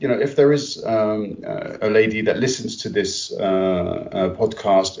 if there is a lady that listens to this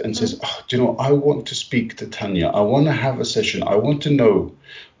podcast and says, I want to speak to Tanya. I want to have a session. I want to know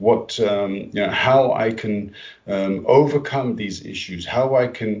what how I can overcome these issues, how I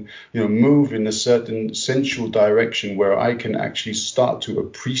can move in a certain sensual direction where I can actually start to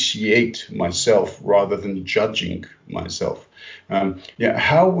appreciate myself rather than judging myself.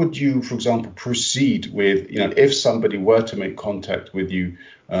 How would you, for example, proceed with if somebody were to make contact with you,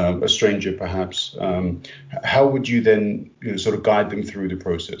 a stranger perhaps, how would you then sort of guide them through the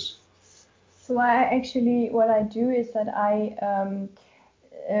process? So what I do is that I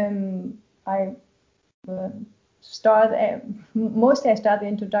start the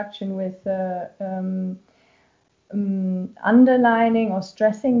introduction with underlining or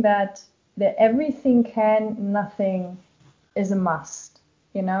stressing that everything can, nothing is a must.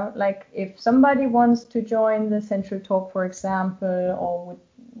 Like if somebody wants to join the Sensual Talk, for example, or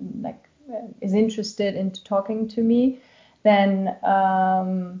is interested in talking to me, then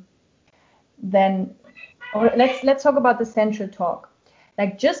let's talk about the Sensual Talk.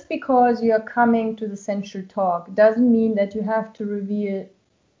 Like, just because you're coming to the Sensual Talk doesn't mean that you have to reveal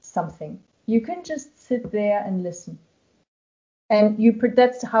something. You can just sit there and listen. And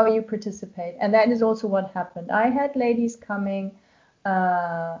that's how you participate. And that is also what happened. I had ladies coming,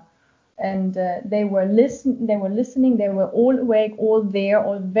 and they were listening. They were all awake, all there,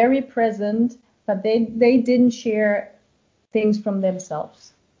 all very present, but they didn't share things from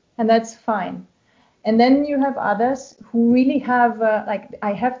themselves, and that's fine. And then you have others who really have like,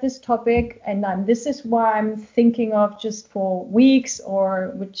 I have this topic, and this is why I'm thinking of just for weeks,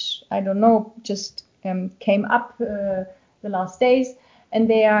 or which I don't know, just came up the last days, and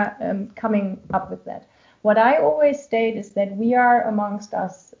they are coming up with that. What I always state is that we are amongst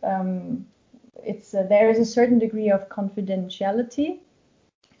us. There is a certain degree of confidentiality,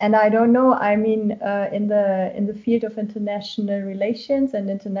 and I don't know. I mean, in the field of international relations and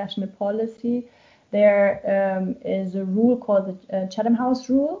international policy, there is a rule called the Chatham House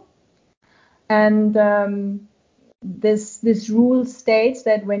Rule, and this rule states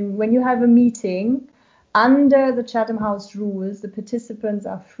that when you have a meeting under the Chatham House rules, the participants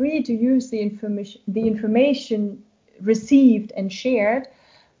are free to use the information received and shared,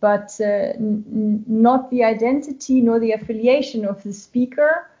 but not the identity nor the affiliation of the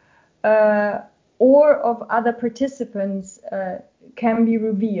speaker or of other participants can be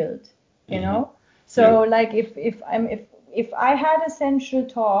revealed. You know, so like if I had a central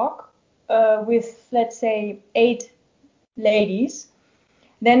talk with, let's say, 8 ladies,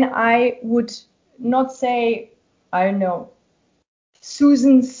 then I would not say, I don't know,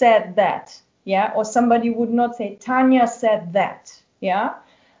 Susan said that, yeah, or somebody would not say Tanya said that, yeah,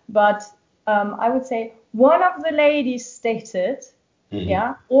 but I would say one of the ladies stated,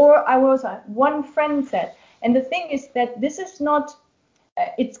 yeah, or I was one friend said. And the thing is that this is not,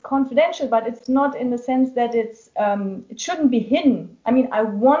 it's confidential, but it's not in the sense that it shouldn't be hidden. I mean, I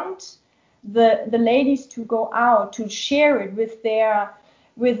want the ladies to go out to share it with their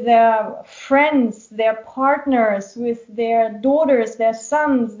friends, their partners, with their daughters, their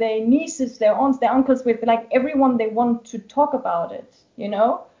sons, their nieces, their aunts, their uncles, with like everyone they want to talk about it, you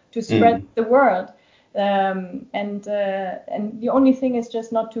know, to spread the word. And the only thing is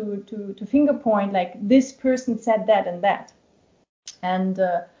just not to finger point like this person said that and that. And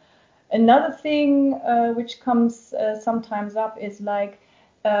another thing which comes sometimes up is like,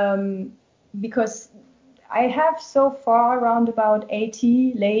 because I have so far around about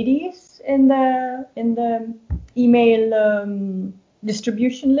 80 ladies in the email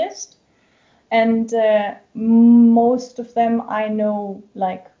distribution list, and most of them I know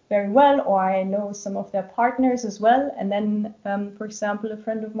like very well, or I know some of their partners as well. And then, for example, a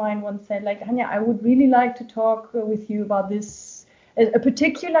friend of mine once said, like, Hanya, I would really like to talk with you about this a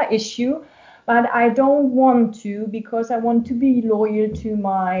particular issue, but I don't want to because I want to be loyal to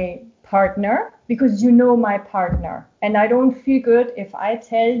my partner, because you know my partner, and I don't feel good if I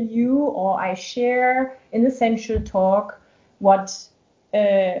tell you or I share in the central talk what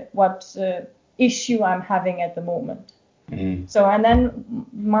issue I'm having at the moment. So, and then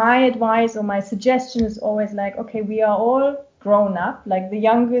my advice or my suggestion is always like, okay, we are all grown up. Like the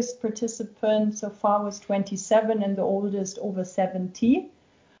youngest participant so far was 27 and the oldest over 70.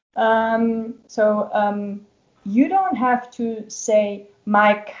 You don't have to say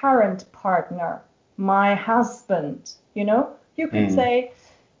my current partner, my husband, you know, you could say,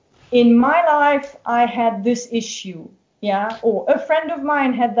 in my life, I had this issue, yeah, or a friend of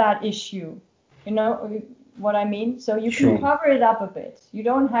mine had that issue, you know what I mean? So you can cover it up a bit. You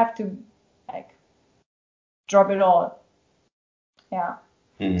don't have to like drop it all. Yeah.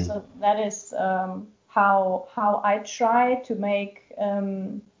 So that is how I try to make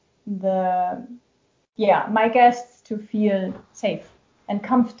my guests to feel safe and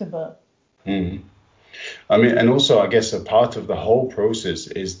comfortable. I mean, and also I guess a part of the whole process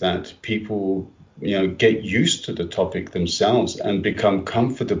is that people, you know, get used to the topic themselves and become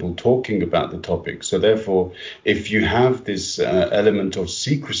comfortable talking about the topic. So therefore, if you have this element of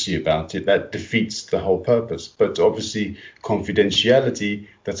secrecy about it, that defeats the whole purpose. But obviously, confidentiality,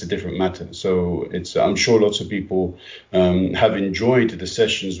 that's a different matter. So I'm sure lots of people have enjoyed the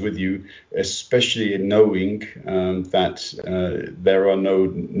sessions with you, especially in knowing that there are no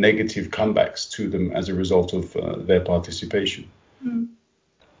negative comebacks to them as a result of their participation.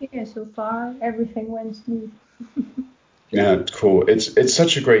 Yeah, so far everything went smooth. Yeah, cool. It's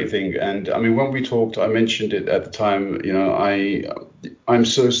such a great thing. And I mean, when we talked, I mentioned it at the time, you know, I'm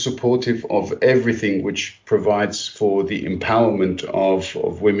so supportive of everything which provides for the empowerment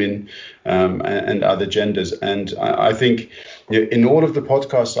of women and other genders. And I think in all of the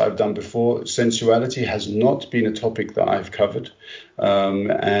podcasts I've done before, sensuality has not been a topic that I've covered.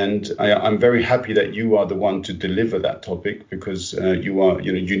 And I'm very happy that you are the one to deliver that topic, because you are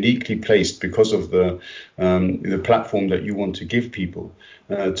uniquely placed because of the platform that you want to give people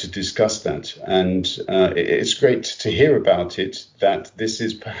to discuss that. And it's great to hear about it, that this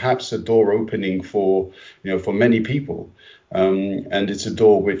is perhaps a door opening for many people. And it's a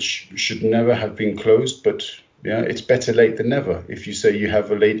door which should never have been closed, but it's better late than never. If you say you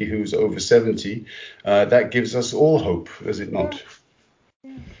have a lady who's over 70, that gives us all hope, does it not?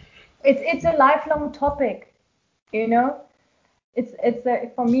 Yeah. It's a lifelong topic, for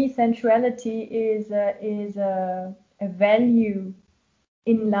me, sensuality is a value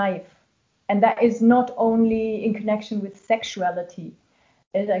in life, and that is not only in connection with sexuality.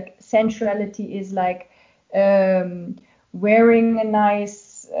 It's like sensuality is like wearing a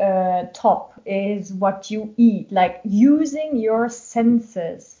nice top, is what you eat, like using your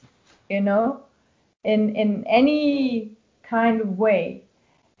senses, in any kind of way.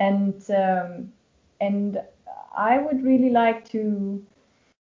 And I would really like to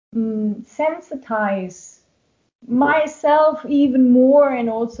sensitize myself even more, and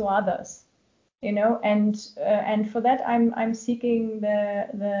also others, and for that I'm seeking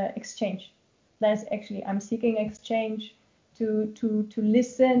the exchange. I'm seeking exchange to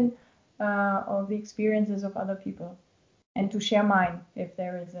listen of the experiences of other people, and to share mine if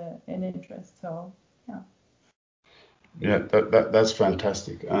there is an interest. So yeah. Yeah, that's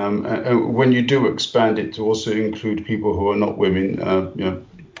fantastic. When you do expand it to also include people who are not women,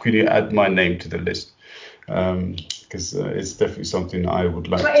 could you add my name to the list? Because it's definitely something I would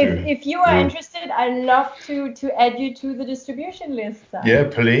like to. If you are interested, I'd love to add you to the distribution list. Yeah,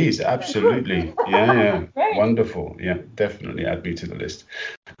 please, absolutely. Yeah. Right. Wonderful. Yeah, definitely add me to the list.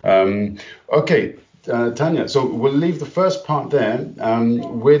 Okay. Tanya, so we'll leave the first part there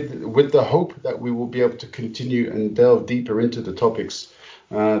with the hope that we will be able to continue and delve deeper into the topics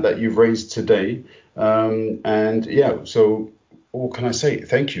that you've raised today. So what can I say?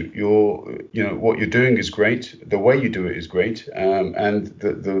 Thank you. What you're doing is great. The way you do it is great, and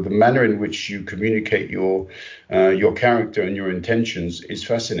the manner in which you communicate your character and your intentions is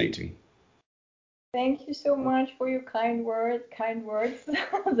fascinating. Thank you so much for your kind words,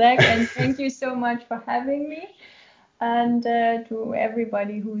 Zach, and thank you so much for having me. And to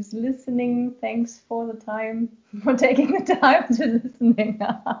everybody who's listening, thanks for taking the time to listening.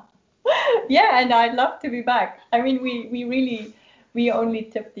 Yeah, and I'd love to be back. I mean, we only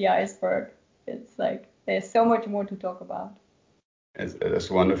tipped the iceberg. It's like there's so much more to talk about.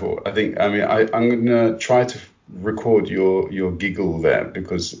 That's wonderful. I'm gonna try to record your giggle there,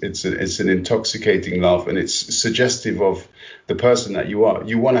 because it's an intoxicating laugh, and it's suggestive of the person that you are.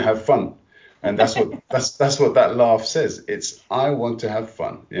 You want to have fun, and that's what that laugh says. It's I want to have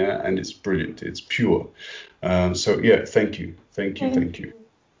fun, and it's brilliant. It's pure. So yeah, thank you.